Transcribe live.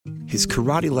his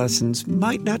karate lessons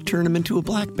might not turn him into a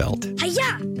black belt.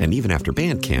 Hi-ya! And even after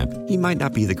band camp, he might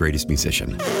not be the greatest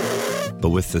musician.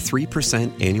 But with the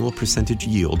 3% annual percentage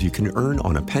yield you can earn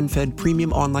on a PenFed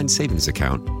premium online savings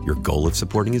account, your goal of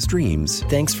supporting his dreams...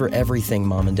 Thanks for everything,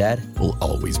 Mom and Dad. ...will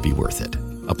always be worth it.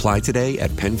 Apply today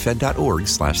at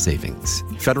PenFed.org/savings.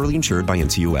 Federally insured by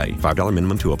NCUA. $5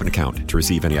 minimum to open account. To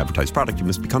receive any advertised product, you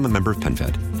must become a member of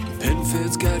PenFed.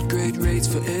 PenFed's got great rates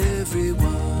for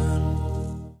everyone.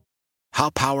 How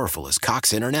powerful is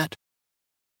Cox Internet?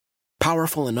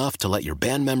 Powerful enough to let your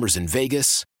band members in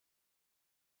Vegas,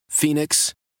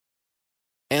 Phoenix,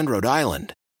 and Rhode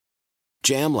Island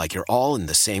jam like you're all in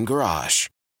the same garage.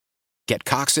 Get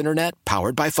Cox Internet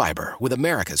powered by fiber with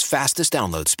America's fastest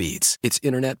download speeds. It's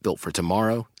internet built for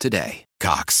tomorrow, today.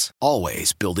 Cox,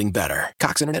 always building better.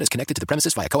 Cox Internet is connected to the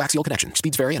premises via coaxial connection.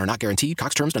 Speeds vary and are not guaranteed.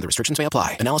 Cox terms and other restrictions may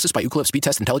apply. Analysis by Ookla Speed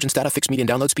Test Intelligence Data. Fixed median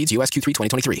download speeds. US Q3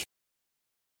 2023.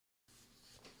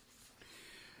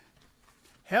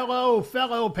 Hello,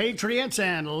 fellow patriots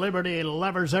and liberty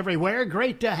lovers everywhere.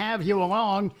 Great to have you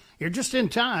along. You're just in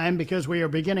time because we are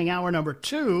beginning hour number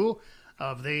 2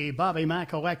 of the Bobby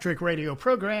Mack Electric Radio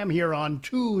program here on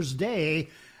Tuesday.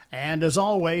 And as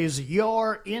always,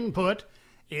 your input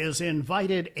is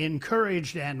invited,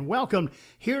 encouraged, and welcomed.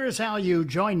 Here's how you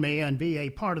join me and be a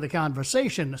part of the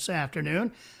conversation this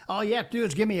afternoon. All you have to do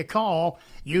is give me a call.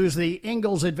 Use the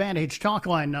Ingalls Advantage talk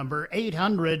line number,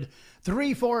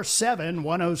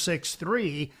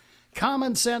 800-347-1063.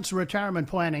 Common Sense Retirement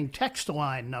Planning text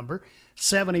line number,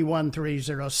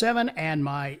 71307. And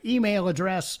my email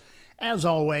address, as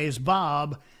always,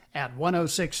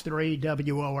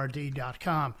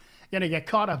 bob@1063word.com. Going to get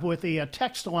caught up with the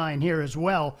text line here as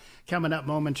well, coming up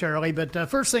momentarily. But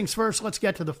first things first, let's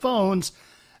get to the phones.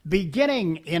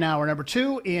 Beginning in hour number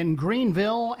 2 in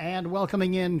Greenville and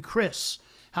welcoming in Chris.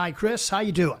 Hi, Chris. How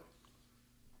you doing?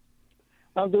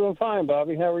 I'm doing fine,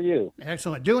 Bobby. How are you?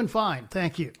 Excellent. Doing fine.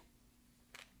 Thank you.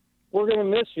 We're going to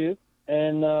miss you,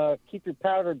 and keep your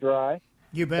powder dry.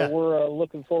 You bet. But we're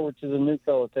looking forward to the new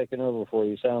fellow taking over for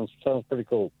you. Sounds pretty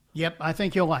cool. Yep, I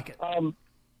think you'll like it.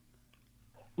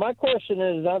 My question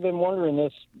is, I've been wondering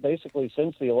this basically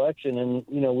since the election, and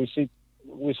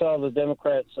we saw the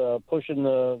Democrats pushing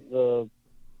the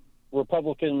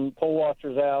Republican poll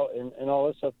watchers out and all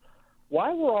this stuff.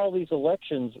 Why were all these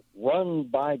elections run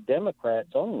by Democrats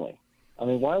only? I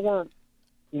mean, why weren't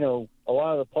a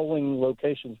lot of the polling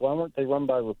locations, why weren't they run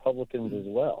by Republicans as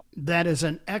well? That is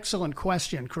an excellent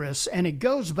question, Chris, and it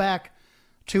goes back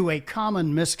to a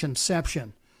common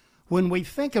misconception. When we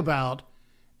think about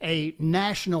a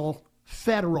national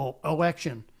federal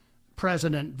election,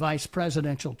 president, vice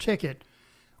presidential ticket,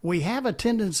 we have a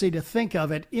tendency to think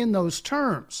of it in those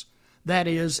terms. That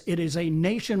is, it is a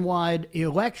nationwide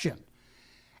election.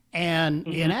 And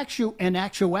in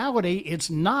actuality, it's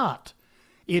not.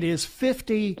 It is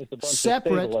 50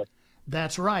 separate.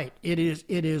 That's right. It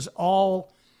is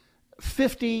all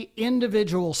 50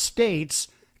 individual states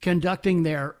conducting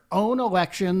their own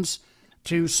elections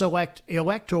to select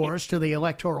electors to the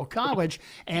Electoral College,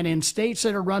 and in states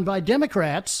that are run by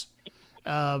Democrats,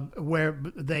 where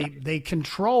they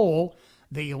control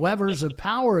the levers of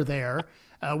power there,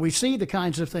 we see the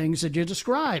kinds of things that you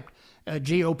described.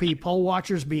 GOP poll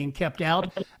watchers being kept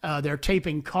out. They're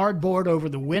taping cardboard over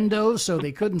the windows so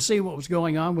they couldn't see what was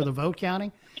going on with the vote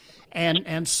counting.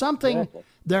 And something,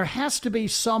 there has to be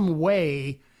some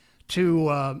way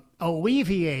to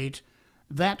alleviate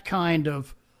that kind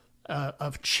of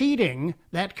cheating,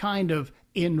 that kind of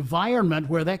environment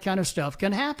where that kind of stuff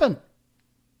can happen.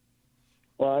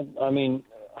 Well, I mean,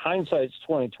 hindsight's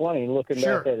 20/20, looking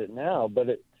Sure. back at it now, but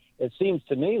it seems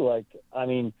to me like, I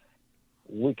mean,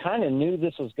 we kind of knew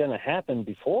this was going to happen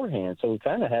beforehand, so we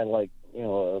kind of had a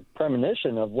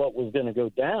premonition of what was going to go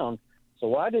down. So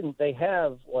why didn't they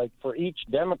have, for each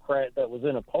Democrat that was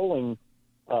in a polling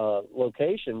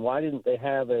location, why didn't they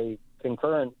have a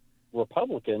concurrent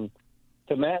Republican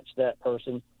to match that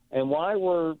person? And why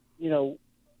were, the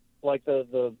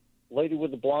lady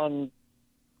with the blonde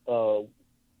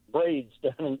braids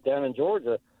down in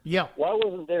Georgia, Yeah. why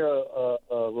wasn't there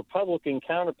a Republican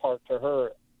counterpart to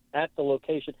her at the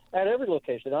location, at every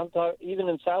location? I'm talking even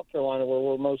in South Carolina, where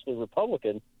we're mostly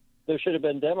Republican, there should have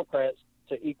been Democrats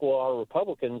to equal our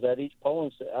Republicans at each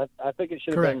polling. I think it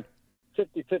should have been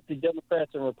 50-50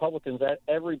 Democrats and Republicans at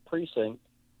every precinct,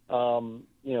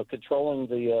 controlling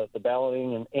the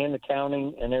balloting and the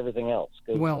counting and everything else.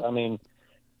 Well, I mean,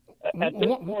 at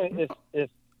this point, if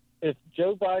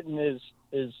Joe Biden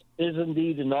is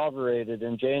indeed inaugurated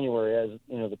in January as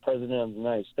the president of the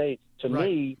United States, to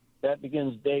me, that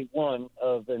begins day one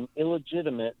of an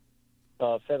illegitimate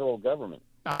federal government.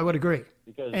 I would agree.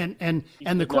 Because and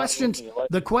the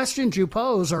questions you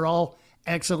pose are all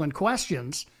excellent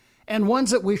questions, and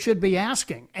ones that we should be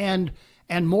asking, and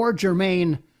more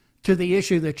germane to the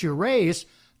issue that you raise,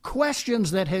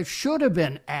 questions that should have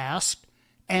been asked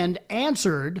and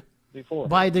answered before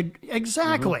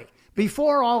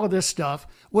before all of this stuff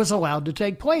was allowed to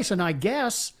take place. And I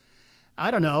guess,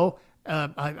 I don't know,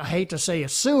 I hate to say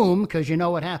assume, because you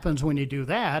know what happens when you do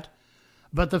that,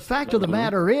 but the fact of the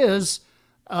matter is,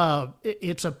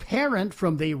 it's apparent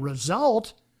from the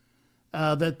result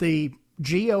that the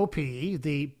GOP,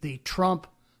 the Trump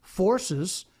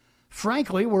forces,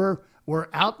 frankly, were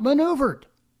outmaneuvered.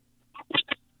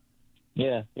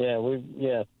 I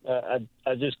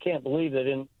just can't believe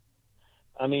that.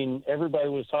 Everybody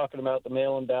was talking about the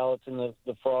mail-in ballots and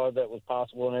the fraud that was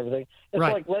possible and everything. It's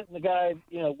like letting the guy,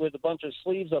 with a bunch of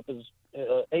sleeves up his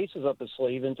aces up his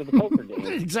sleeve into the poker game.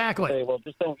 Exactly. Say, well,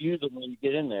 just don't use them when you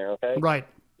get in there, okay? Right.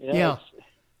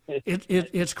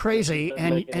 It's crazy,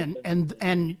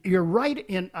 and you're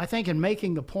right I think in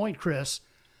making the point, Chris,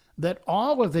 that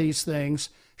all of these things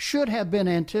should have been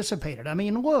anticipated. I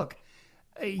mean, look,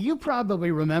 you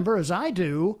probably remember, as I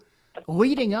do,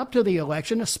 leading up to the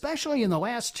election, especially in the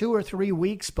last 2 or 3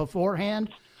 weeks beforehand,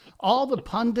 all the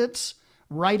pundits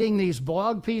writing these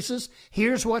blog pieces.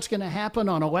 Here's what's going to happen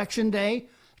on Election Day.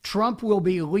 Trump will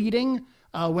be leading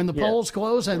when the polls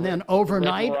close, and then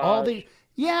overnight,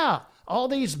 all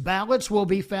these ballots will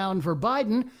be found for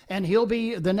Biden, and he'll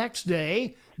be, the next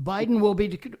day, Biden will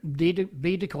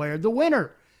be declared the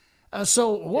winner.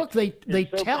 So look, they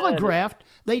telegraphed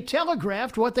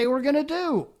what they were going to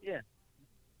do.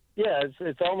 Yeah,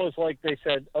 it's almost like they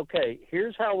said, okay,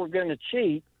 here's how we're going to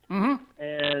cheat,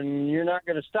 and you're not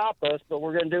going to stop us, but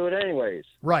we're going to do it anyways.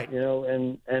 Right.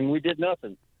 And we did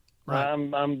nothing. Right.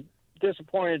 I'm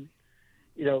disappointed,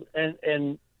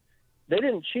 and they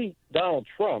didn't cheat Donald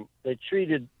Trump. They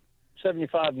cheated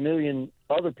 75 million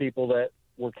other people that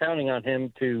were counting on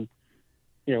him to,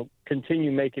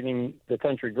 continue making the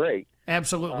country great.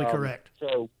 Absolutely correct.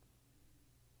 So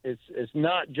it's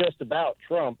not just about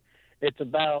Trump. It's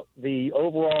about the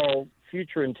overall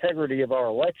future integrity of our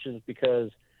elections,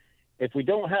 because if we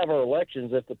don't have our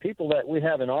elections, if the people that we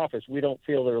have in office, we don't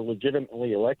feel they're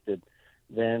legitimately elected,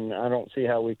 then I don't see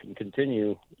how we can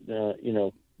continue,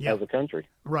 as a country.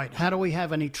 Right. How do we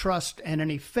have any trust and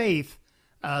any faith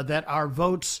that our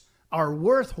votes are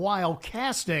worthwhile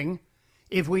casting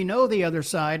if we know the other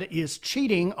side is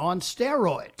cheating on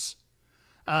steroids?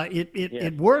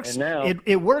 It works. Now,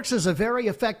 it works as a very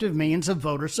effective means of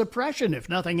voter suppression, if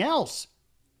nothing else.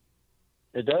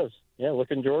 It does. Yeah,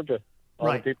 look in Georgia. All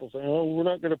right. the people saying, "Oh, we're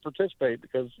not going to participate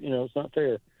because it's not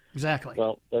fair." Exactly.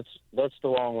 Well, that's the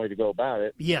wrong way to go about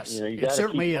it. Yes, you it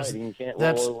certainly is. You can't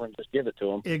roll over and just give it to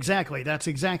them. Exactly. That's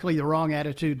exactly the wrong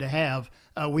attitude to have.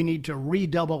 We need to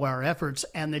redouble our efforts,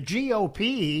 and the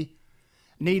GOP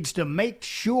needs to make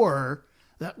sure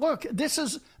that, look, this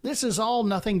is all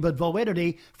nothing but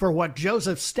validity for what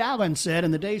Joseph Stalin said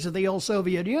in the days of the old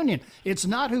Soviet Union. It's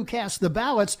not who casts the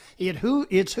ballots;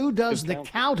 it's who does the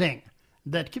counting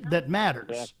that matters.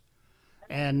 Exactly.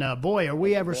 And boy, are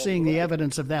we ever seeing the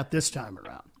evidence of that this time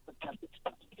around.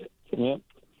 Yep.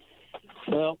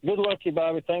 Well, good luck to you,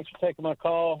 Bobby. Thanks for taking my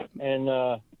call.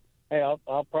 And, hey,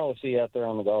 I'll probably see you out there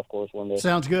on the golf course one day.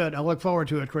 Sounds good. I look forward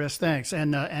to it, Chris. Thanks.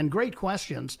 And great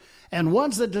questions, and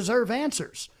ones that deserve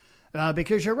answers,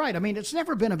 because you're right. I mean, it's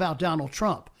never been about Donald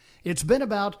Trump. It's been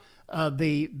about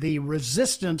the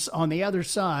resistance on the other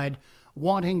side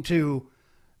wanting to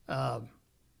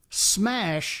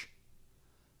smash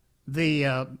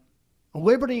the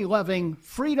liberty-loving,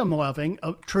 freedom-loving,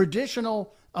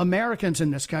 traditional Americans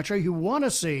in this country who want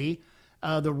to see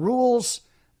the rules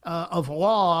of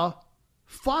law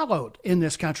followed in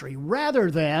this country,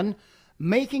 rather than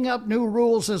making up new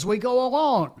rules as we go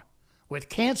along with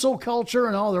cancel culture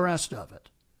and all the rest of it.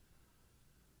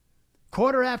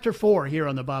 4:15 here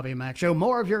on the Bobby Mack Show.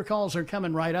 More of your calls are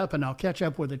coming right up, and I'll catch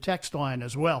up with the text line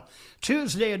as well.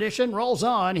 Tuesday edition rolls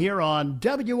on here on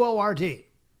WORD.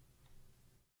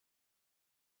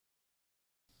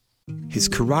 His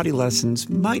karate lessons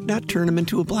might not turn him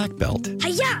into a black belt.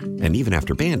 Hi-ya! And even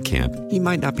after band camp, he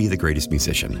might not be the greatest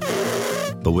musician.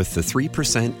 But with the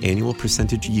 3% annual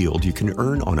percentage yield you can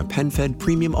earn on a PenFed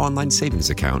premium online savings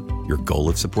account, your goal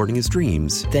of supporting his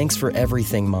dreams... Thanks for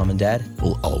everything, Mom and Dad.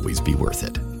 ...will always be worth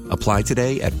it. Apply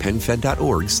today at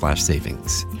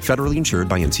PenFed.org/savings. Federally insured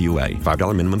by NCUA.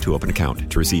 $5 minimum to open account.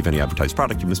 To receive any advertised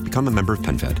product, you must become a member of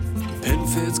PenFed.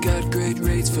 PenFed's got great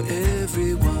rates for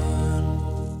everyone.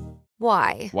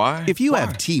 Why? Why? If you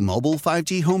have T-Mobile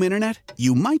 5G home internet,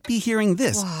 you might be hearing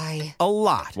this Why? a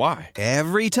lot. Why?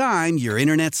 Every time your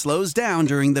internet slows down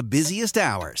during the busiest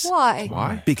hours. Why?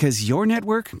 Why? Because your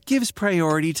network gives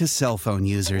priority to cell phone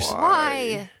users.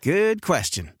 Why? Good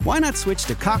question. Why not switch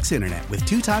to Cox Internet with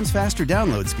 2 times faster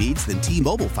download speeds than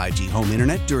T-Mobile 5G home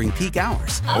internet during peak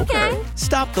hours? Okay.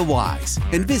 Stop the whys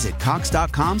and visit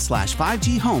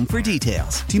cox.com/5G home for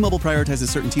details. T-Mobile prioritizes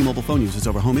certain T-Mobile phone users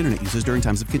over home internet users during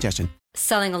times of congestion.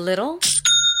 Selling a little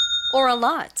or a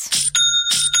lot?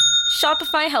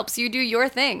 Shopify helps you do your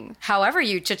thing, however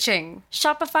you cha-ching.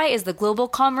 Shopify is the global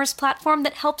commerce platform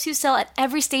that helps you sell at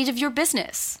every stage of your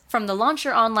business. From the launch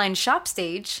your online shop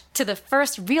stage, to the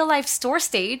first real-life store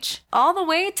stage, all the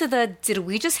way to the did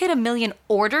we just hit 1 million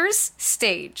orders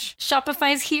stage.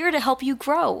 Shopify's here to help you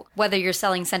grow. Whether you're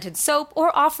selling scented soap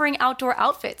or offering outdoor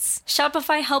outfits,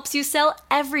 Shopify helps you sell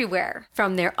everywhere.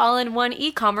 From their all-in-one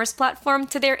e-commerce platform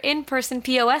to their in-person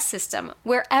POS system,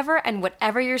 wherever and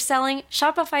whatever you're selling,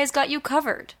 Shopify's got you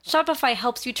covered. Shopify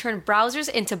helps you turn browsers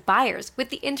into buyers with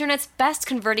the internet's best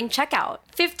converting checkout.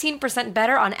 15%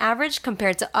 better on average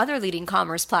compared to other leading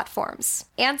commerce platforms.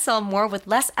 And sell more with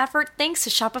less effort thanks to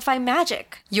Shopify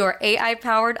Magic, your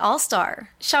AI-powered all-star.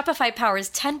 Shopify powers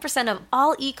 10% of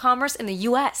all e-commerce in the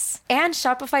U.S. And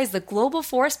Shopify is the global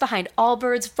force behind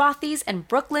Allbirds, Rothy's, and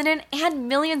Brooklinen, and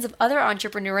millions of other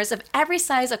entrepreneurs of every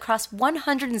size across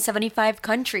 175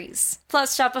 countries.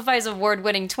 Plus, Shopify's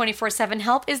award-winning 24/7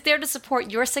 help is there to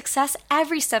support your success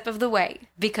every step of the way.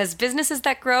 Because businesses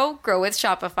that grow, grow with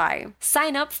Shopify.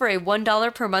 Sign up for a $1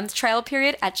 per month trial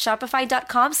period at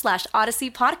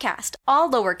shopify.com/Odyssey Podcast, all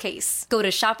lowercase. Go to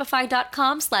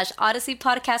shopify.com/Odyssey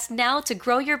Podcast now to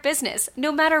grow your business,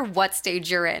 no matter what stage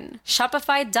you're in.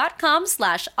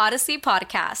 Shopify.com/Odyssey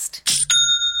Podcast.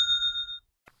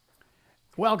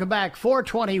 Welcome back.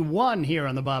 421 here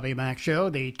on the Bobby Mack Show,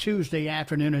 the Tuesday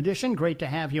afternoon edition. Great to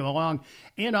have you along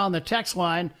in on the text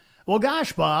line. Well,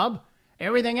 gosh, Bob,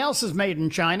 everything else is made in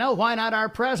China. Why not our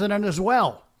president as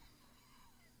well?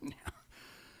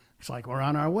 Looks like we're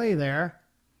on our way there.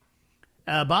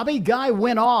 Bobby, Guy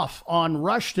went off on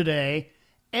Rush today.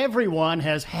 Everyone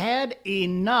has had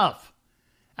enough.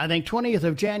 I think 20th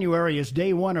of January is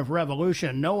day one of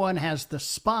revolution. No one has the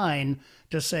spine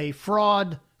to say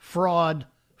fraud, fraud,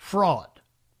 fraud.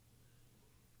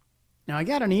 Now, I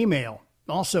got an email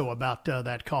also about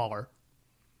that caller.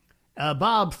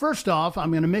 Bob, first off,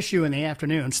 I'm going to miss you in the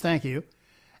afternoons. Thank you.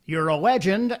 You're a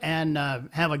legend and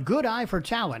have a good eye for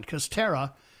talent because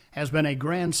Tara has been a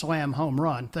grand slam home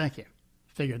run. Thank you.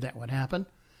 Figured that would happen.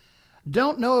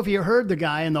 Don't know if you heard the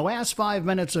guy in the last 5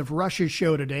 minutes of Rush's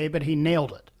show today, but he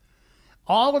nailed it.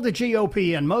 All of the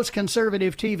GOP and most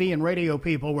conservative TV and radio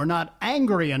people were not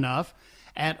angry enough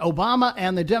at Obama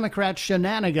and the Democrats'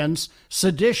 shenanigans,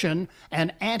 sedition,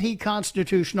 and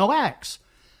anti-constitutional acts.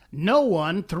 No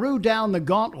one threw down the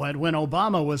gauntlet when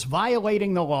Obama was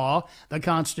violating the law, the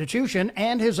Constitution,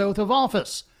 and his oath of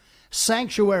office.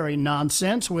 Sanctuary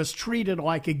nonsense was treated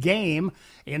like a game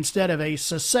instead of a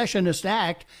secessionist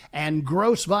act and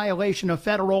gross violation of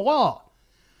federal law.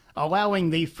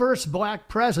 Allowing the first black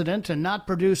president to not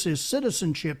produce his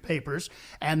citizenship papers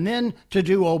and then to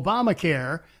do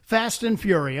Obamacare, Fast and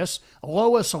Furious,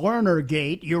 Lois Lerner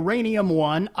Gate, Uranium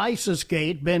One, ISIS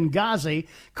Gate, Benghazi,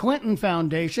 Clinton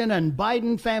Foundation, and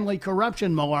Biden family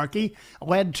corruption malarkey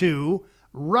led to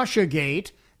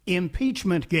Russiagate,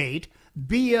 Impeachment Gate,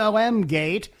 BLM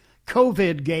Gate,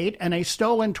 COVID Gate, and a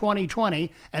stolen 2020,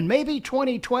 and maybe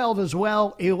 2012 as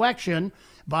well, election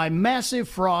by massive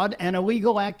fraud and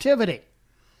illegal activity.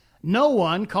 No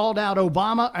one called out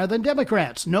Obama or the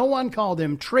Democrats. No one called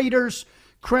them traitors,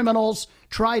 criminals,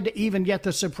 tried to even get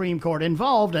the Supreme Court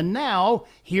involved, and now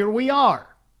here we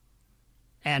are.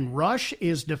 And Rush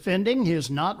is defending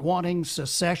his not wanting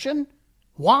secession?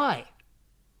 Why?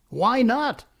 Why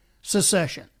not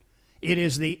secession? It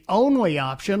is the only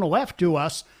option left to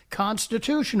us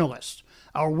constitutionalists.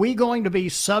 Are we going to be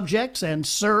subjects and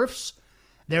serfs?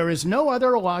 There is no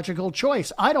other logical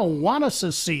choice. I don't want to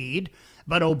secede,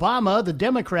 but Obama, the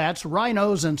Democrats,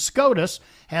 rhinos, and SCOTUS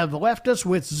have left us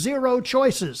with zero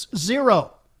choices.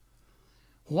 Zero.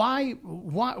 Why?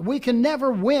 We can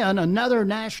never win another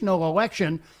national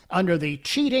election under the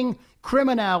cheating,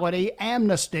 criminality,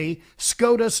 amnesty,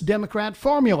 SCOTUS Democrat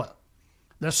formula.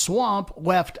 The swamp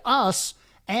left us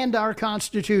and our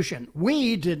Constitution.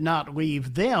 We did not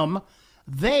leave them.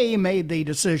 They made the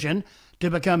decision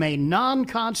to become a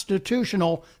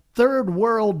non-constitutional third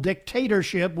world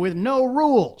dictatorship with no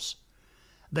rules.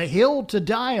 The hill to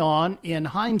die on, in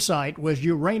hindsight, was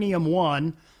Uranium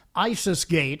One,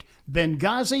 ISIS-Gate,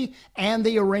 Benghazi, and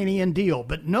the Iranian deal.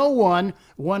 But no one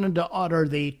wanted to utter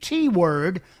the T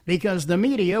word because the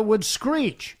media would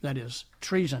screech. That is,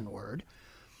 treason word.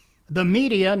 The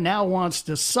media now wants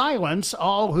to silence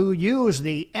all who use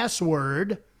the S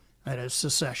word, that is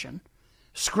secession.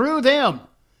 Screw them.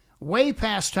 Way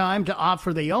past time to opt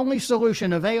for the only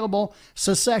solution available,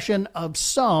 secession of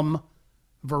some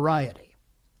variety.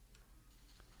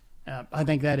 I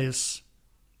think that is,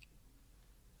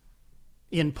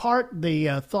 in part,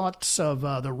 the thoughts of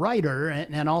the writer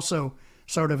and also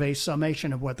sort of a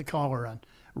summation of what the caller on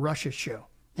Rush's show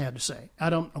had to say. I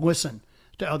don't listen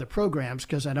to other programs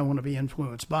because I don't want to be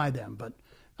influenced by them, but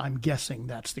I'm guessing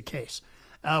that's the case.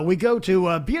 We go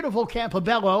to beautiful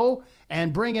Campobello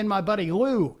and bring in my buddy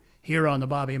Lou here on the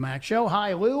Bobby Mack Show.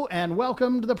 Hi, Lou, and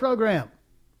welcome to the program.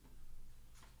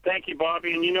 Thank you,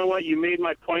 Bobby. And you know what? You made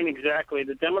my point exactly.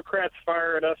 The Democrats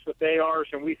fire at us with ARs,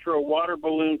 and we throw water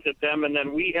balloons at them, and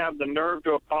then we have the nerve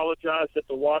to apologize that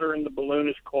the water in the balloon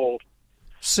is cold.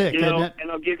 Sick, isn't it? And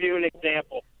I'll give you an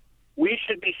example. We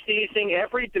should be seizing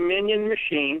every Dominion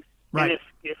machine, right. And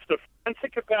if the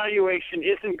forensic evaluation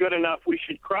isn't good enough, we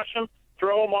should crush them,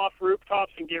 throw them off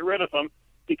rooftops, and get rid of them,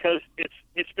 because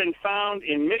it's been found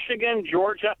in Michigan,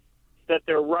 Georgia, that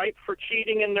they're ripe for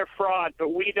cheating and they're fraud,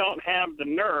 but we don't have the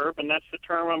nerve, and that's the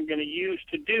term I'm going to use,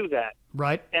 to do that.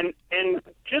 Right. And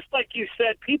just like you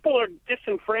said, people are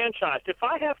disenfranchised. If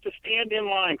I have to stand in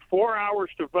line 4 hours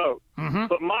to vote,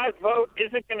 but my vote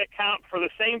isn't going to count for the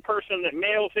same person that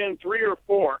mails in 3 or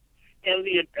 4, and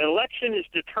the election is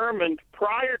determined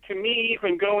prior to me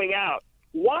even going out,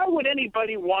 why would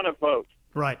anybody want to vote?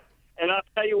 Right. And I'll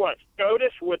tell you what,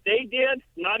 SCOTUS, what they did,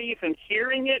 not even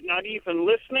hearing it, not even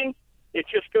listening, it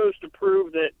just goes to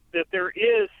prove that there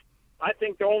is, I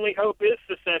think the only hope is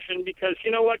secession, because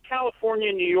you know what,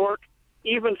 California, New York,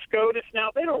 even SCOTUS now,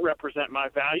 they don't represent my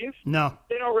values. No.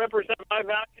 They don't represent my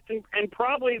values, and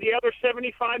probably the other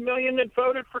 75 million that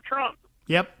voted for Trump.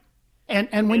 Yep.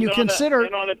 And when you consider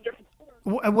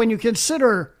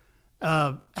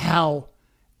how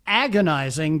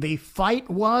agonizing the fight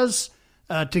was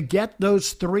to get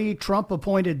those 3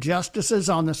 Trump-appointed justices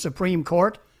on the Supreme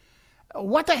Court,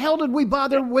 what the hell did we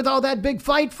bother with all that big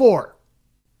fight for?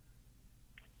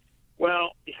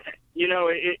 Well, you know,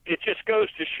 it just goes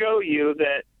to show you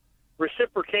that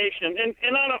reciprocation,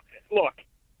 and I don't, look,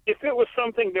 if it was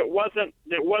something that wasn't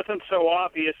so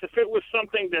obvious, if it was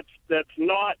something that's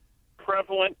not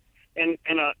prevalent and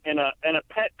a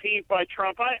pet peeve by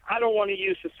Trump, I don't want to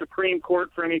use the Supreme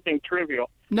Court for anything trivial.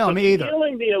 No, but me either.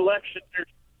 Stealing the election,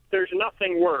 there's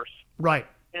nothing worse. Right.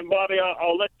 And, Bobby,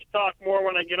 I'll let you talk more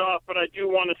when I get off, but I do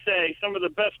want to say some of the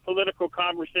best political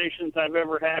conversations I've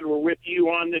ever had were with you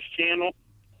on this channel.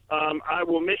 I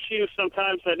will miss you.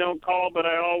 Sometimes I don't call, but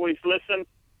I always listen.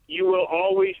 You will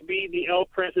always be the El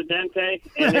Presidente,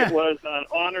 and it was an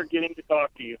honor getting to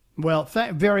talk to you. Well,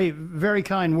 very, very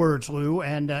kind words, Lou,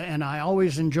 and I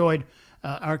always enjoyed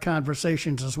our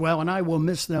conversations as well, and I will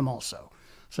miss them also.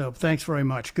 So thanks very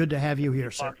much. Good to have you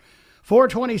here, sir.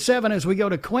 427 as we go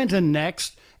to Clinton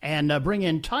next and bring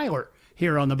in Tyler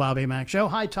here on the Bobby Mack Show.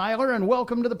 Hi, Tyler, and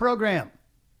welcome to the program.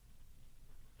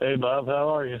 Hey, Bob. How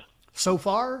are you? So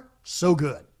far, so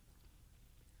good.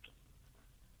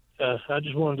 I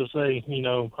just wanted to say, you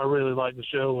know, I really like the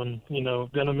show and, you know,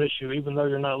 going to miss you. Even though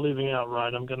you're not leaving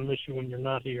outright, I'm going to miss you when you're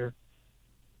not here.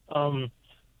 I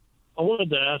wanted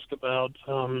to ask about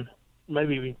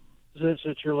maybe since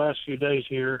it's your last few days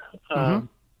here,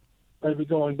 maybe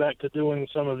going back to doing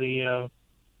some of the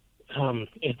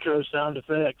intro sound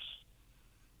effects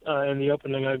in the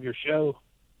opening of your show.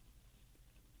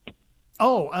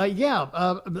 Oh, yeah.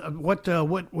 What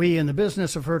we in the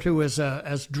business refer to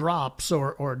as drops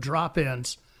or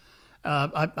drop-ins.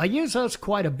 I use those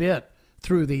quite a bit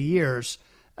through the years.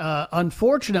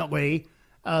 Unfortunately,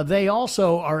 they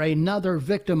also are another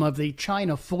victim of the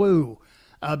China flu,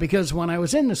 because when I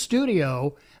was in the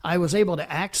studio, I was able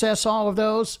to access all of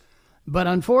those. But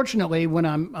unfortunately, when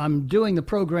I'm doing the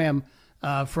program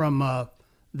from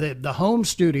the home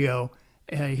studio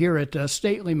here at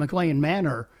Stately McLean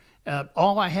Manor,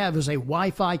 all I have is a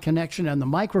Wi-Fi connection and the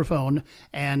microphone,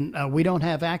 and we don't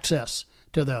have access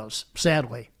to those,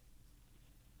 sadly.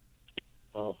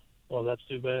 Oh, well, that's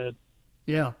too bad.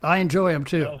 Yeah, I enjoy them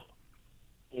too.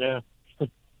 Yeah.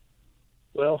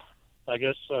 Well, I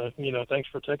guess, you know, thanks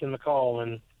for taking the call,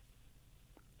 and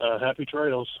happy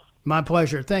trails. My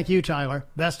pleasure. Thank you, Tyler.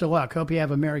 Best of luck. Hope you have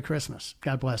a Merry Christmas.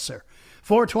 God bless, sir.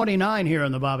 429 here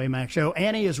on the Bobby Mack Show.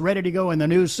 Annie is ready to go in the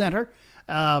news center.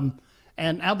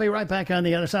 And I'll be right back on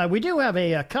the other side. We do have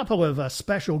a couple of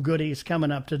special goodies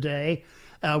coming up today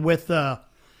with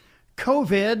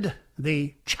COVID,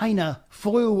 the China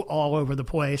flu all over the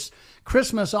place.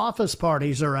 Christmas office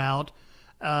parties are out.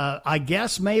 I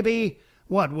guess maybe,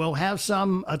 we'll have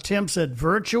some attempts at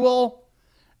virtual?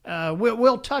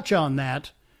 We'll touch on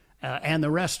that and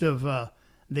the rest of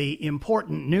the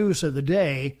important news of the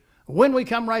day when we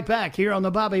come right back here on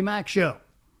the Bobby Mack Show.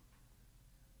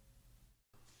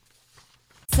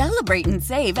 Celebrate and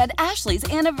save at Ashley's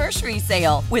Anniversary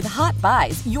Sale. With Hot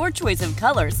Buys, your choice of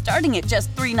colors starting at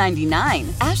just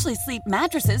 $3.99. Ashley Sleep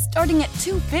mattresses starting at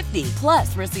 $2.50.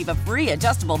 Plus, receive a free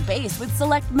adjustable base with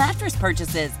select mattress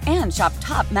purchases. And shop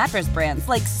top mattress brands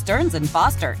like Stearns &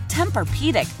 Foster,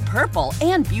 Tempur-Pedic, Purple,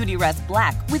 and Beautyrest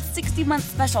Black with 60-month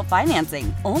special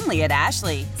financing. Only at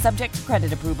Ashley. Subject to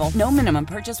credit approval. No minimum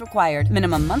purchase required.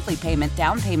 Minimum monthly payment,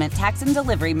 down payment, tax, and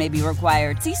delivery may be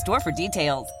required. See store for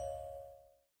details.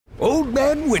 Old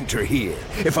Man Winter here.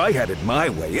 If I had it my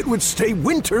way, it would stay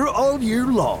winter all year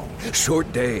long.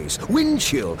 Short days, wind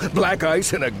chill, black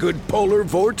ice, and a good polar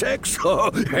vortex.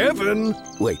 Oh, heaven!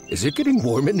 Wait, is it getting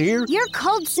warm in here? Your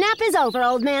cold snap is over,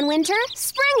 Old Man Winter.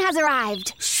 Spring has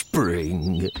arrived.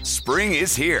 Spring. Spring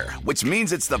is here, which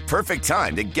means it's the perfect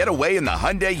time to get away in the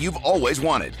Hyundai you've always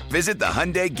wanted. Visit the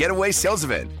Hyundai Getaway Sales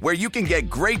Event, where you can get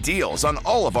great deals on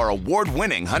all of our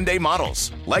award-winning Hyundai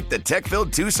models, like the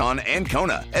tech-filled Tucson and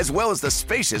Kona, as well as the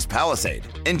spacious Palisade.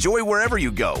 Enjoy wherever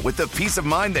you go with the peace of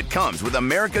mind that comes with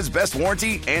America's best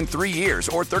warranty and 3 years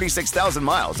or 36,000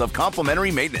 miles of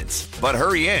complimentary maintenance. But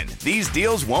hurry in, these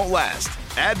deals won't last.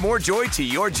 Add more joy to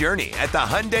your journey at the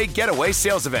Hyundai Getaway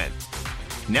Sales Event.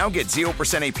 Now get 0%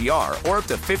 APR or up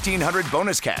to $1,500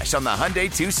 bonus cash on the Hyundai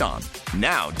Tucson.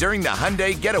 Now, during the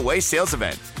Hyundai Getaway Sales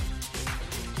Event.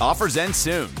 Offers end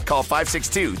soon. Call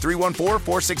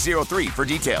 562-314-4603 for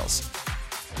details.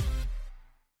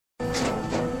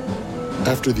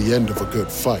 After the end of a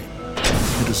good fight,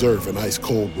 you deserve an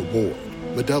ice-cold reward.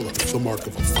 Modelo is the mark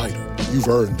of a fighter. You've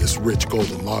earned this rich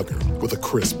golden lager with a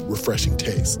crisp, refreshing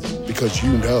taste. Because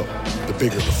you know, the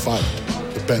bigger the fight,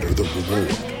 the better the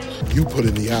reward. You put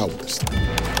in the hours,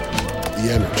 the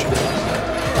energy,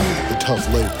 the tough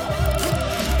labor.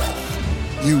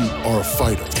 You are a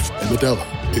fighter, and Modelo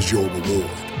is your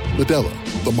reward. Modelo,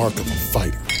 the mark of a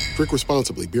fighter. Drink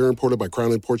responsibly. Beer imported by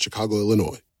Crown Imports, Chicago,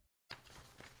 Illinois.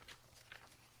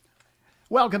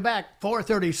 Welcome back.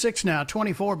 4:36 now,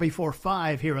 24 before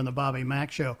 5 here on the Bobby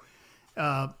Mack Show.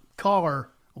 Caller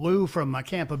Lou from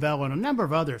Campbell and a number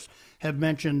of others have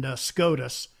mentioned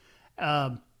SCOTUS.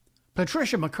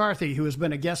 Patricia McCarthy, who has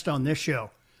been a guest on this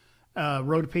show,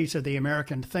 wrote a piece of the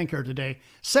American Thinker today.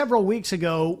 Several weeks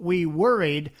ago, we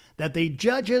worried that the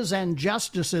judges and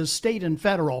justices, state and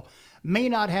federal, may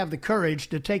not have the courage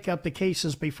to take up the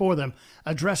cases before them,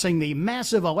 addressing the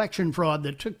massive election fraud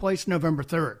that took place November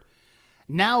 3rd.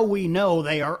 Now we know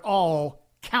they are all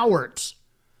cowards.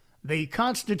 The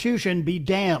Constitution be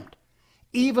damned.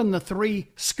 Even the 3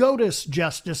 SCOTUS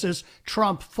justices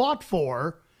Trump fought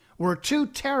for were too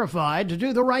terrified to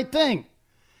do the right thing.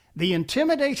 The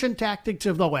intimidation tactics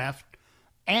of the left,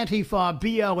 Antifa,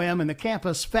 BLM, and the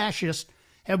campus fascists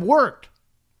have worked.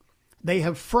 They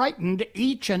have frightened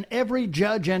each and every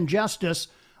judge and justice,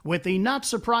 with the not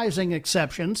surprising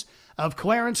exceptions of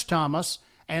Clarence Thomas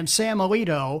and Sam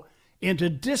Alito, into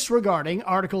disregarding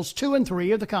Articles 2 and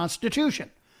 3 of the Constitution.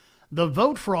 The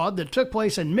vote fraud that took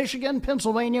place in Michigan,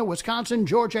 Pennsylvania, Wisconsin,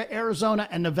 Georgia, Arizona,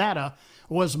 and Nevada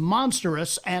was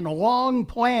monstrous and long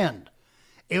planned.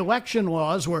 Election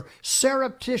laws were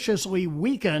surreptitiously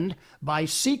weakened by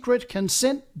secret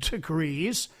consent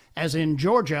decrees, as in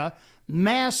Georgia,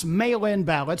 mass mail-in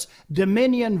ballots,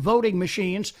 Dominion voting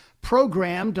machines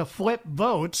programmed to flip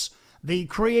votes, the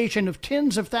creation of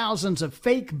tens of thousands of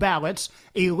fake ballots,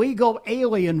 illegal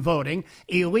alien voting,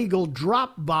 illegal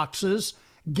drop boxes,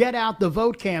 get out the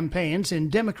vote campaigns in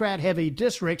Democrat-heavy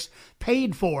districts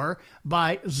paid for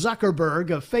by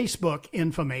Zuckerberg of Facebook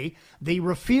infamy, the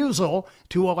refusal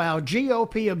to allow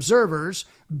GOP observers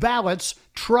ballots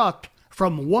trucked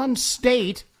from one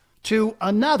state to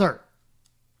another.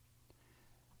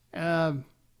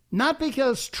 Not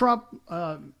because Trump...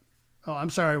 I'm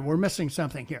sorry, we're missing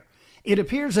something here. It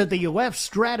appears that the left's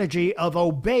strategy of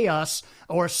obey us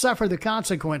or suffer the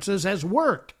consequences has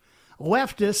worked.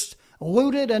 Leftists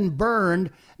looted and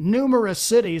burned numerous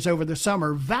cities over the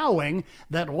summer, vowing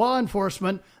that law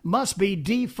enforcement must be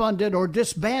defunded or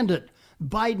disbanded.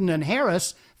 Biden and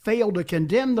Harris failed to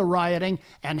condemn the rioting,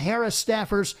 and Harris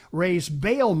staffers raised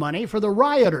bail money for the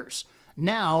rioters.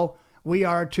 Now we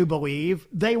are to believe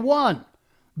they won.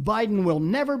 Biden will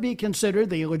never be considered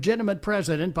the legitimate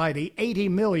president by the 80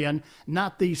 million,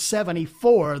 not the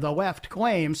 74 the left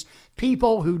claims,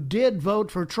 people who did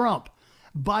vote for Trump.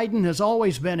 Biden has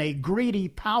always been a greedy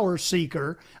power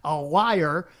seeker, a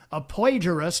liar, a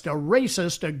plagiarist, a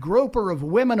racist, a groper of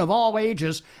women of all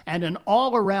ages, and an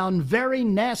all-around very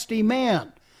nasty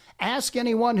man. Ask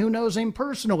anyone who knows him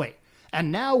personally.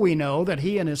 And now we know that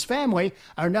he and his family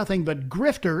are nothing but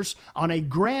grifters on a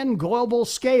grand global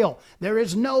scale. There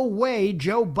is no way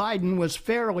Joe Biden was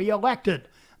fairly elected.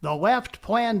 The left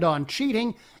planned on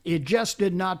cheating. It just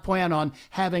did not plan on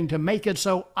having to make it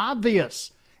so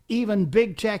obvious. Even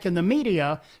big tech and the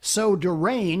media, so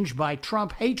deranged by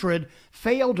Trump hatred,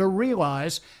 failed to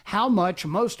realize how much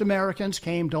most Americans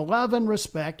came to love and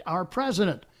respect our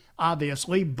president.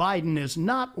 Obviously, Biden is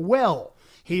not well.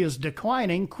 He is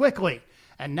declining quickly.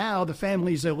 And now the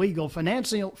family's illegal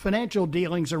financial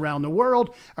dealings around the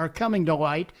world are coming to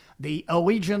light, the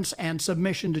allegiance and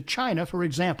submission to China, for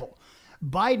example.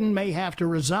 Biden may have to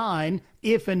resign,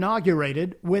 if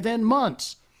inaugurated, within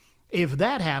months. If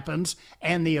that happens,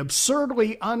 and the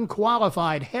absurdly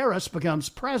unqualified Harris becomes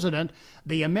president,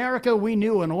 the America we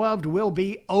knew and loved will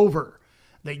be over.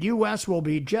 The U.S. will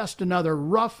be just another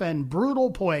rough and brutal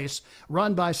place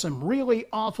run by some really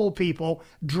awful people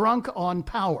drunk on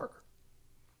power.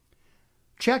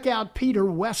 Check out Peter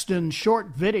Weston's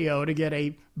short video to get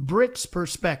a Brit's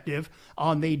perspective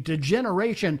on the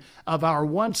degeneration of our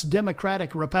once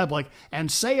democratic republic, and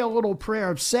say a little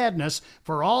prayer of sadness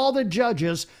for all the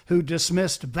judges who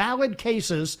dismissed valid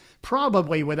cases,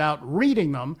 probably without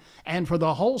reading them, and for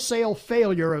the wholesale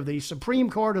failure of the Supreme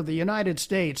Court of the United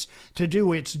States to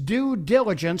do its due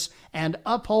diligence and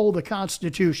uphold the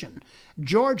Constitution.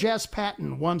 George S.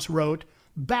 Patton once wrote,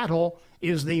 "Battle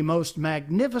is the most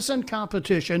magnificent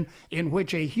competition in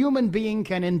which a human being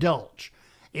can indulge.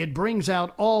 It brings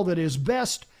out all that is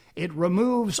best. It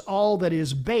removes all that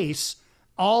is base.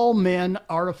 All men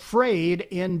are afraid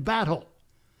in battle.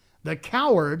 The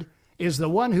coward is the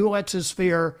one who lets his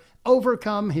fear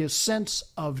overcome his sense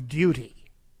of duty."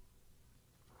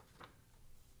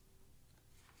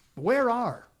 Where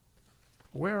are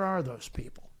those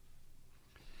people?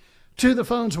 To the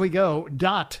phones we go.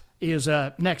 Dot is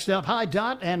next up. Hi,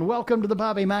 Dot, and welcome to the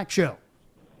Bobby Mack Show.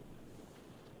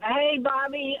 Hey,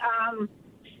 Bobby.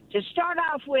 To start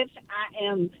off with, I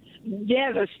am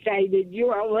devastated you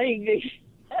are leaving.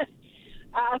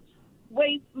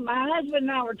 My husband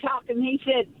and I were talking. He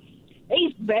said,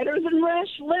 he's better than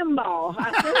Rush Limbaugh.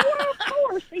 I said, well, of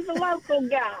course, he's a local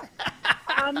guy.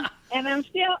 And I'm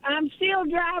still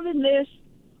driving this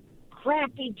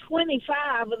crappy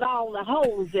 25 with all the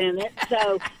holes in it.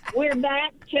 So we're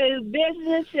back to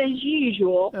business as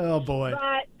usual. Oh, boy.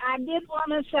 But I did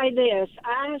want to say this.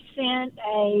 I sent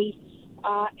a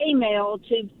email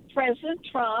to President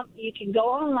Trump. You can go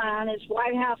online. It's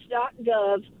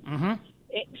whitehouse.gov. Mm-hmm.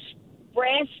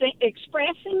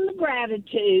 Expressing the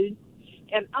gratitude,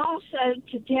 and also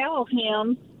to tell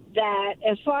him that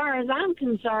as far as I'm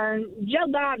concerned, Joe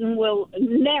Biden will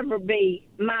never be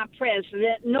my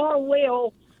president, nor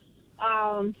will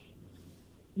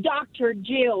Dr.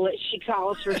 Jill, as she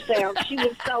calls herself. She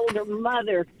was told her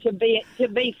mother to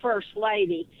be First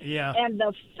Lady. Yeah. And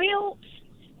the filth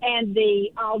and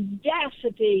the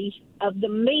audacity of the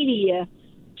media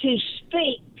to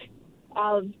speak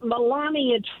of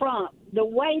Melania Trump the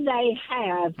way they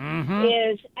have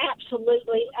is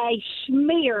absolutely a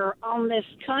smear on this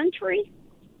country.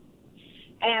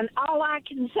 And all I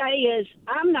can say is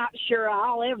I'm not sure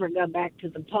I'll ever go back to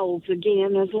the polls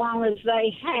again as long as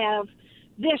they have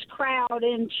this crowd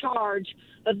in charge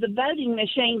of the voting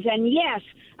machines. And yes,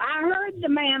 I heard the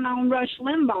man on Rush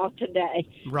Limbaugh today.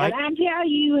 Right. And I tell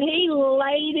you, he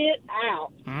laid it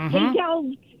out.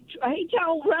 He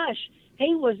told Rush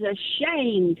he was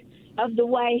ashamed of the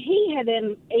way he had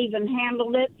even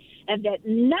handled it, and that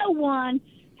no one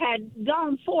had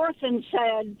gone forth and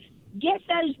said, get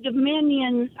those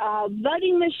Dominion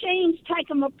voting machines, take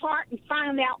them apart, and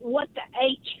find out what the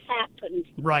H happened.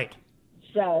 Right.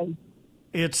 So,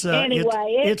 it's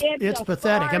anyway, it's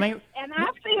pathetic. Farce. I mean, and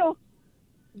I feel,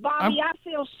 Bobby, I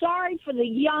feel sorry for the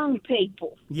young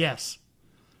people. Yes.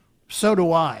 So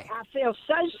do I. I feel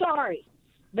so sorry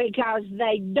because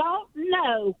they don't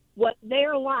know what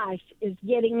their life is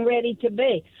getting ready to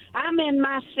be. I'm in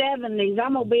my 70s.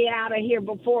 I'm going to be out of here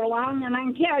before long, and I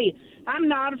can tell you, I'm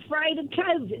not afraid of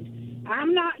COVID.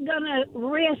 I'm not going to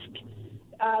risk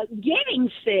getting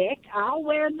sick. I'll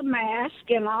wear the mask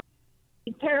and all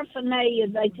the paraphernalia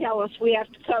they tell us we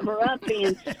have to cover up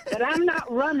in, but I'm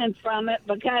not running from it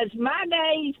because my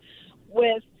days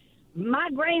with my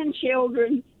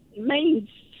grandchildren means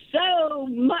so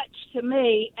much to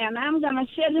me, and I'm going to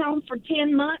sit home for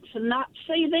 10 months and not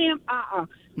see them.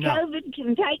 No. COVID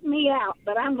can take me out,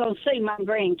 but I'm going to see my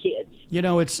grandkids. You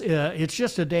know, it's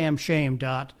just a damn shame,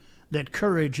 Dot, that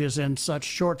courage is in such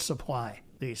short supply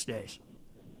these days.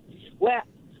 Well,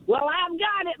 I've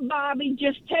got it, Bobby.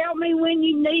 Just tell me when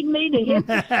you need me to hit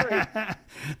the street.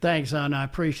 Thanks, hon. I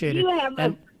appreciate it.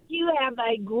 You have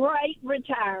a great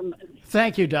retirement.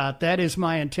 Thank you, Dot. That is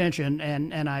my intention,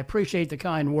 and I appreciate the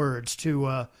kind words.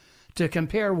 To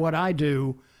compare what I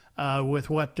do with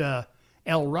what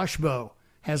El Rushbo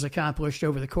has accomplished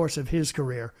over the course of his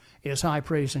career is high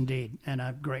praise indeed, and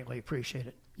I greatly appreciate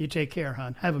it. You take care,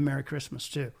 hon. Have a Merry Christmas,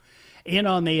 too. In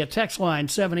on the text line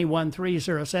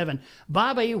 71307.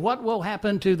 Bobby, what will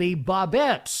happen to the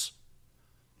Bobettes?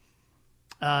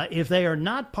 If they are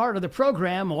not part of the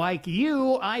program like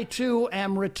you, I too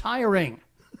am retiring.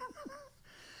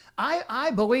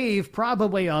 I believe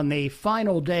probably on the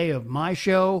final day of my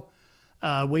show,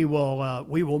 we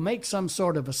will make some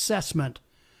sort of assessment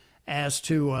as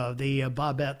to the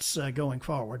Bobettes going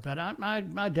forward. But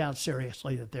I doubt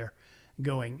seriously that they're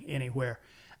going anywhere.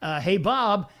 Hey,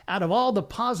 Bob, out of all the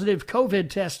positive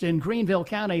COVID tests in Greenville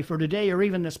County for today or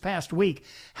even this past week,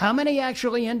 how many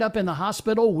actually end up in the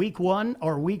hospital week 1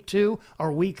 or week 2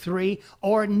 or week 3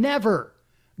 or never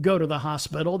go to the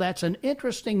hospital? That's an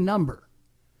interesting number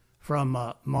from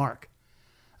Mark.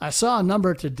 I saw a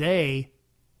number today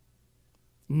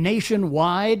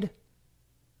nationwide.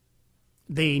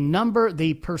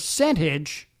 The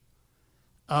percentage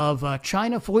of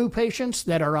China flu patients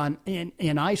that are in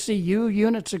ICU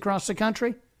units across the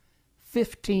country,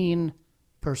 15%.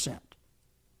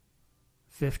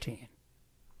 15.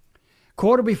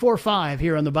 5:15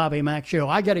 here on the Bobby Mack Show.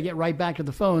 I got to get right back to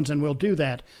the phones, and we'll do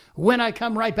that when I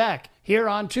come right back here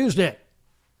on Tuesday.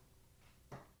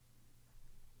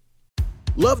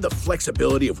 Love the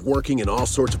flexibility of working in all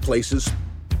sorts of places?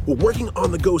 Well, working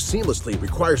on the go seamlessly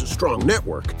requires a strong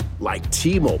network like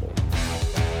T-Mobile.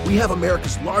 We have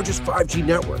America's largest 5G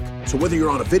network, so whether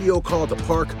you're on a video call at the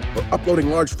park or uploading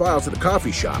large files at the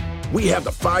coffee shop, we have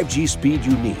the 5G speed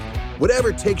you need.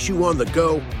 Whatever takes you on the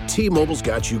go, T-Mobile's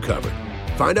got you covered.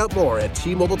 Find out more at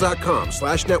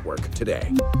T-Mobile.com/network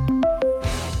today.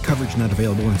 Coverage not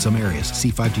available in some areas. See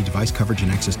 5G device coverage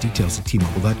and access details at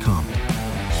T-Mobile.com.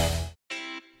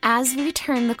 As we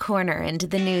turn the corner into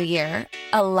the new year,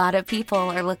 a lot of people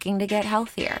are looking to get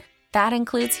healthier. That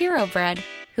includes Hero Bread,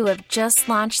 who have just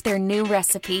launched their new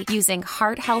recipe using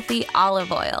heart-healthy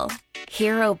olive oil.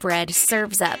 Hero Bread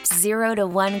serves up 0 to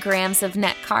 1 grams of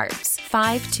net carbs,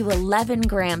 5 to 11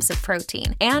 grams of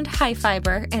protein, and high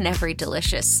fiber in every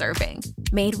delicious serving.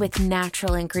 Made with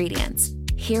natural ingredients,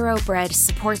 Hero Bread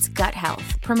supports gut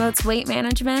health, promotes weight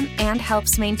management, and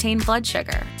helps maintain blood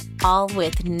sugar. All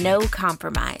with no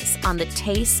compromise on the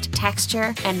taste,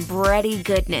 texture, and bready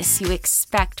goodness you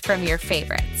expect from your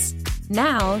favorites.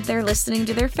 Now they're listening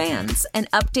to their fans and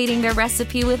updating their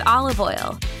recipe with olive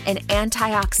oil, an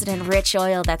antioxidant-rich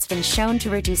oil that's been shown to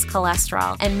reduce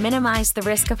cholesterol and minimize the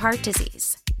risk of heart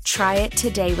disease. Try it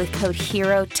today with code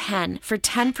HERO10 for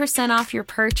 10% off your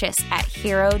purchase at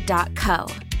hero.co.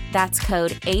 That's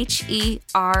code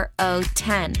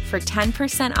HERO10 for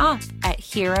 10% off at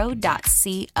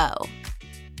hero.co.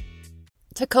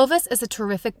 Tecovas is a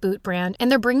terrific boot brand,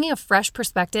 and they're bringing a fresh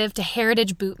perspective to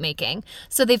heritage boot making.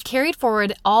 So they've carried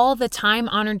forward all the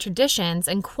time-honored traditions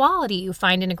and quality you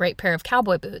find in a great pair of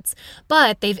cowboy boots,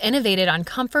 but they've innovated on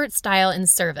comfort, style, and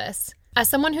service. As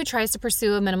someone who tries to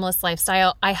pursue a minimalist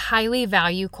lifestyle, I highly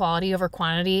value quality over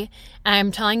quantity, and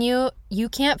I'm telling you, you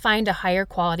can't find a higher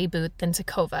quality boot than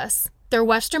Tecovas. Their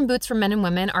Western boots for men and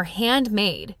women are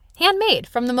handmade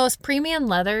from the most premium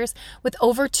leathers with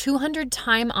over 200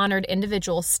 time-honored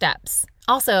individual steps.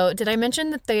 Also, did I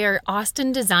mention that they are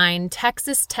Austin-designed,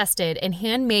 Texas-tested, and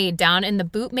handmade down in the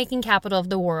boot-making capital of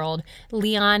the world,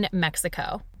 Leon,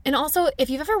 Mexico. And also, if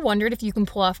you've ever wondered if you can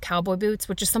pull off cowboy boots,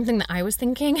 which is something that I was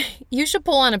thinking, you should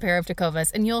pull on a pair of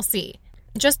Tecovas and you'll see.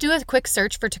 Just do a quick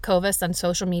search for Tecovas on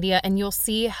social media and you'll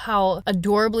see how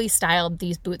adorably styled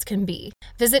these boots can be.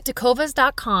 Visit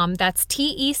tecovas.com, that's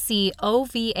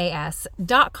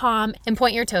TECOVAS.com, and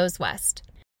point your toes west.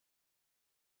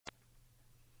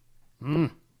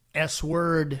 S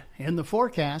word in the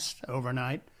forecast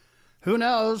overnight. Who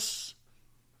knows?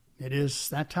 It is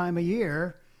that time of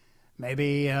year.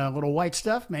 Maybe a little white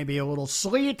stuff, maybe a little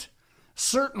sleet.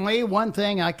 Certainly, one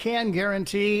thing I can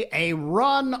guarantee, a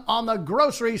run on the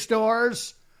grocery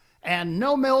stores and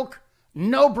no milk,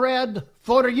 no bread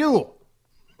for you.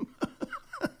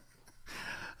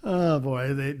 Oh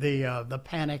boy, the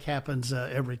panic happens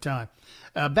every time.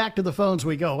 Back to the phones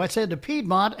we go. Let's head to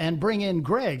Piedmont and bring in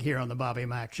Greg here on the Bobby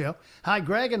Mack Show. Hi,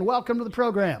 Greg, and welcome to the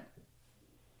program.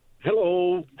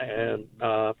 Hello, and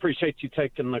appreciate you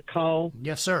taking the call.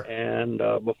 Yes, sir. And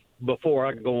before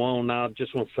I go on, I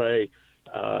just want to say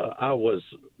I was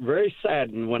very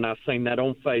saddened when I seen that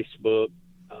on Facebook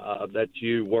that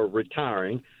you were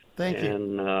retiring. Thank you.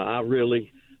 And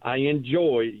I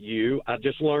enjoy you. I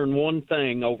just learned one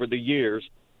thing over the years.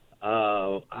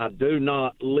 I do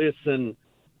not listen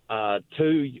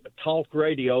to talk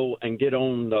radio and get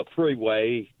on the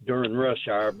freeway during rush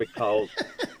hour because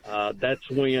that's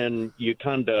when you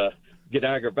kind of get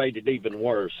aggravated even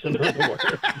worse. In other words.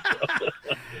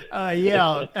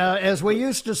 As we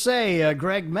used to say,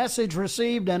 Greg, message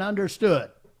received and understood.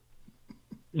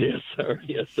 Yes, sir.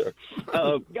 Yes, sir.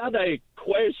 Got a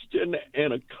question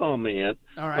and a comment.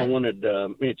 All right. I wanted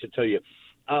to mention to you.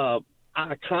 I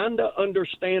kind of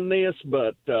understand this,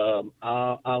 but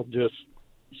I'll just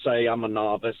say I'm a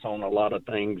novice on a lot of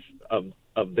things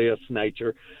of this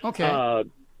nature. Okay.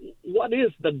 What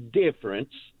is the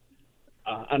difference?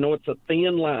 I know it's a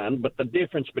thin line, but the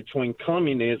difference between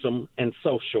communism and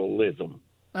socialism?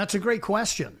 That's a great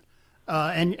question.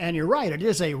 And you're right, it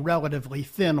is a relatively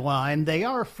thin line. They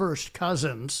are first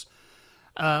cousins,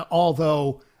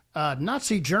 although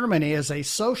Nazi Germany as a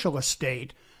socialist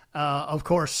state, of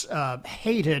course,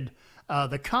 hated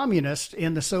the communists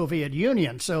in the Soviet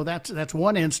Union. So that's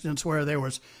one instance where there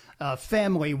was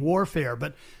family warfare.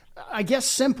 But I guess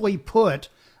simply put,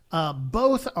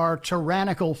 both are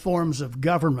tyrannical forms of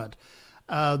government.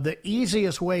 The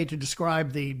easiest way to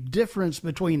describe the difference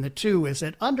between the two is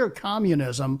that under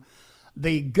communism,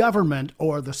 the government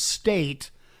or the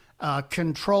state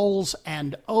controls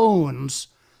and owns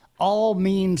all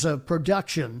means of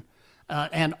production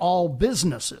and all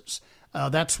businesses.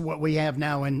 That's what we have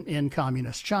now in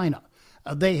communist China.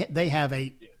 They have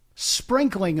a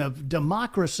sprinkling of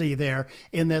democracy there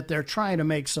in that they're trying to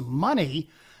make some money,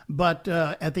 but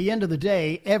at the end of the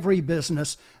day, every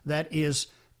business that is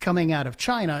coming out of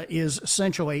China is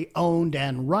essentially owned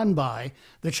and run by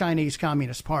the Chinese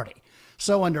Communist Party.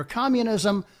 So under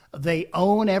communism, they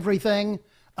own everything.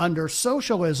 Under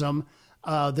socialism,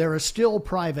 there is still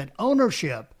private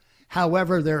ownership.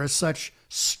 However, there is such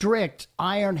strict,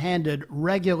 iron-handed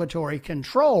regulatory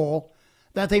control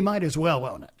that they might as well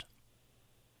own it.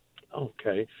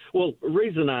 Okay. Well, the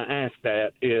reason I ask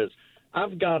that is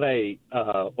I've got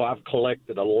I've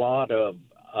collected a lot of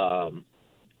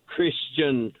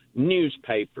Christian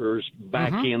newspapers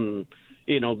back in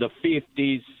the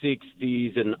 50s,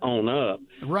 60s, and on up.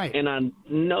 Right. And I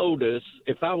noticed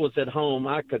if I was at home,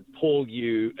 I could pull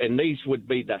you, and these would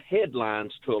be the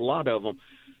headlines to a lot of them.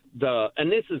 And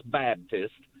this is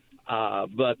Baptist,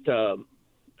 but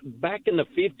back in the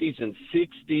 50s and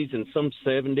 60s and some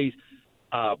 70s,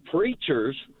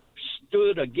 preachers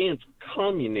stood against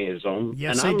communism.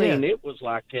 Yes, and they I mean, did. it was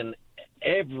like in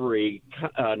every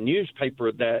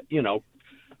newspaper that,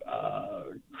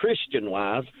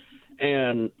 Christian-wise.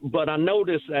 But I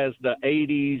noticed as the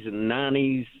 80s and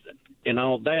 90s and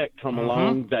all that come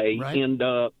along, they end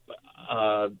up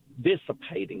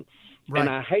dissipating. Right. And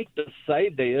I hate to say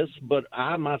this, but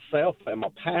I myself am a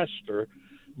pastor,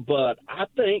 but I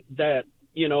think that,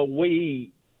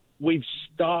 we've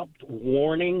stopped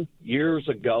warning years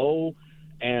ago,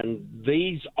 and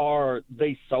these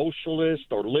socialists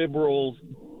or liberals,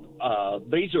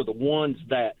 these are the ones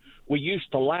that we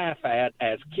used to laugh at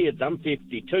as kids. I'm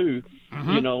 52.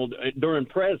 During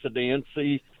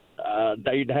presidency,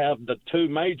 they'd have the two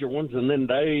major ones, and then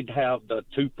they'd have the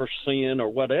 2% or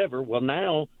whatever. Well,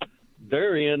 now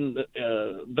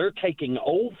they're taking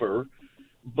over,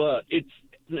 but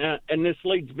and this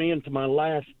leads me into my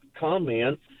last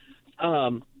comment.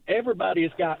 Everybody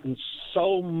has gotten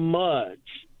so much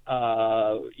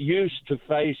used to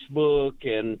Facebook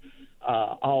and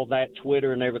all that,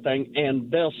 Twitter and everything, and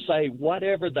they'll say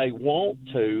whatever they want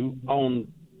to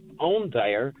on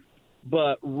there,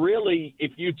 but really,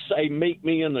 if you'd say meet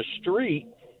me in the street,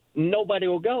 nobody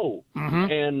will go.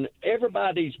 And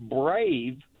everybody's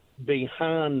brave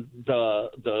behind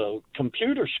the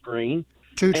computer screen.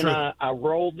 Too and true. I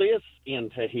roll this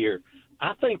into here.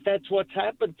 I think that's what's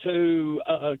happened to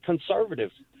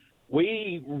conservatives.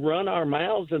 We run our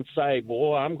mouths and say,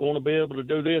 boy, I'm going to be able to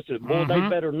do this. And, boy, they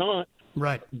better not.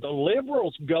 Right. The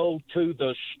liberals go to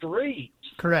the streets.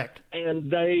 Correct. And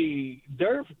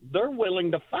they're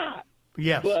willing to fight.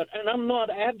 Yes. And I'm not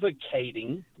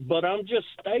advocating, but I'm just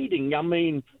stating, I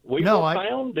mean, we were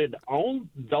founded on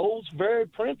those very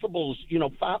principles,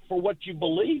 fight for what you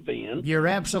believe in. You're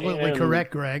absolutely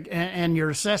correct, Greg, and your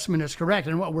assessment is correct.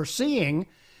 And what we're seeing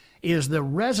is the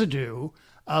residue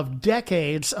of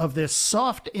decades of this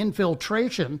soft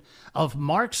infiltration of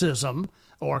Marxism,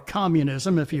 or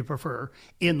communism if you prefer,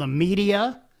 in the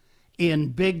media, in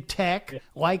big tech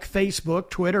like Facebook,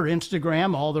 Twitter,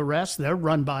 Instagram, all the rest. They're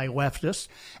run by leftists.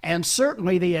 And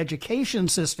certainly the education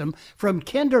system from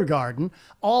kindergarten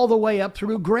all the way up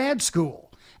through grad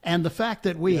school. And the fact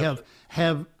that we have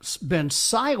been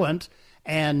silent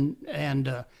and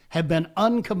have been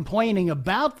uncomplaining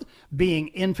about being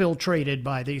infiltrated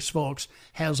by these folks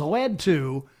has led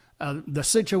to the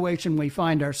situation we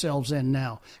find ourselves in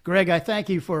now. Greg, I thank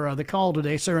you for the call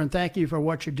today, sir, and thank you for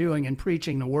what you're doing in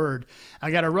preaching the word.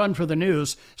 I got to run for the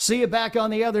news. See you back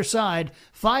on the other side.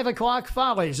 5 o'clock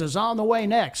Follies is on the way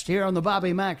next here on the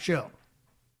Bobby Mack Show.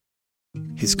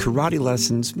 His karate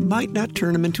lessons might not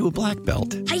turn him into a black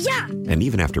belt. Hi-ya! And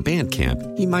even after band camp,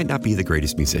 he might not be the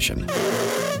greatest musician.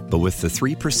 But with the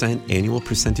 3% annual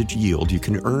percentage yield you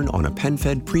can earn on a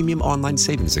PenFed premium online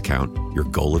savings account, your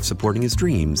goal of supporting his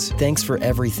dreams... Thanks for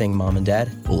everything, Mom and Dad.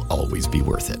 ...will always be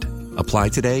worth it. Apply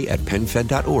today at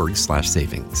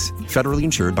PenFed.org/savings. Federally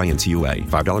insured by NCUA.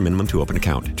 $5 minimum to open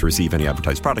account. To receive any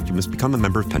advertised product, you must become a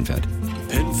member of PenFed.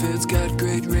 PenFed's got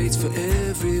great rates for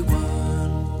everyone.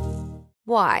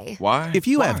 Why? Why? If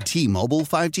you have T-Mobile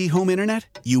 5G home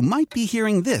internet, you might be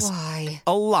hearing this Why?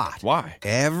 a lot. Why?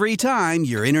 Every time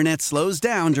your internet slows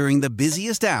down during the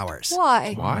busiest hours.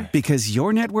 Why? Why? Because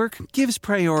your network gives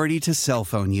priority to cell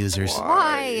phone users.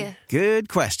 Why? Good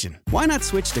question. Why not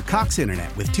switch to Cox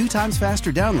Internet with 2 times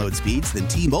faster download speeds than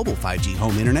T-Mobile 5G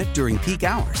home internet during peak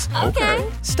hours? Okay.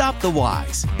 Stop the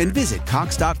whys and visit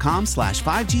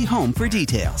Cox.com/5G home for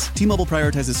details. T-Mobile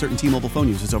prioritizes certain T-Mobile phone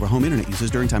users over home internet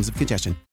users during times of congestion.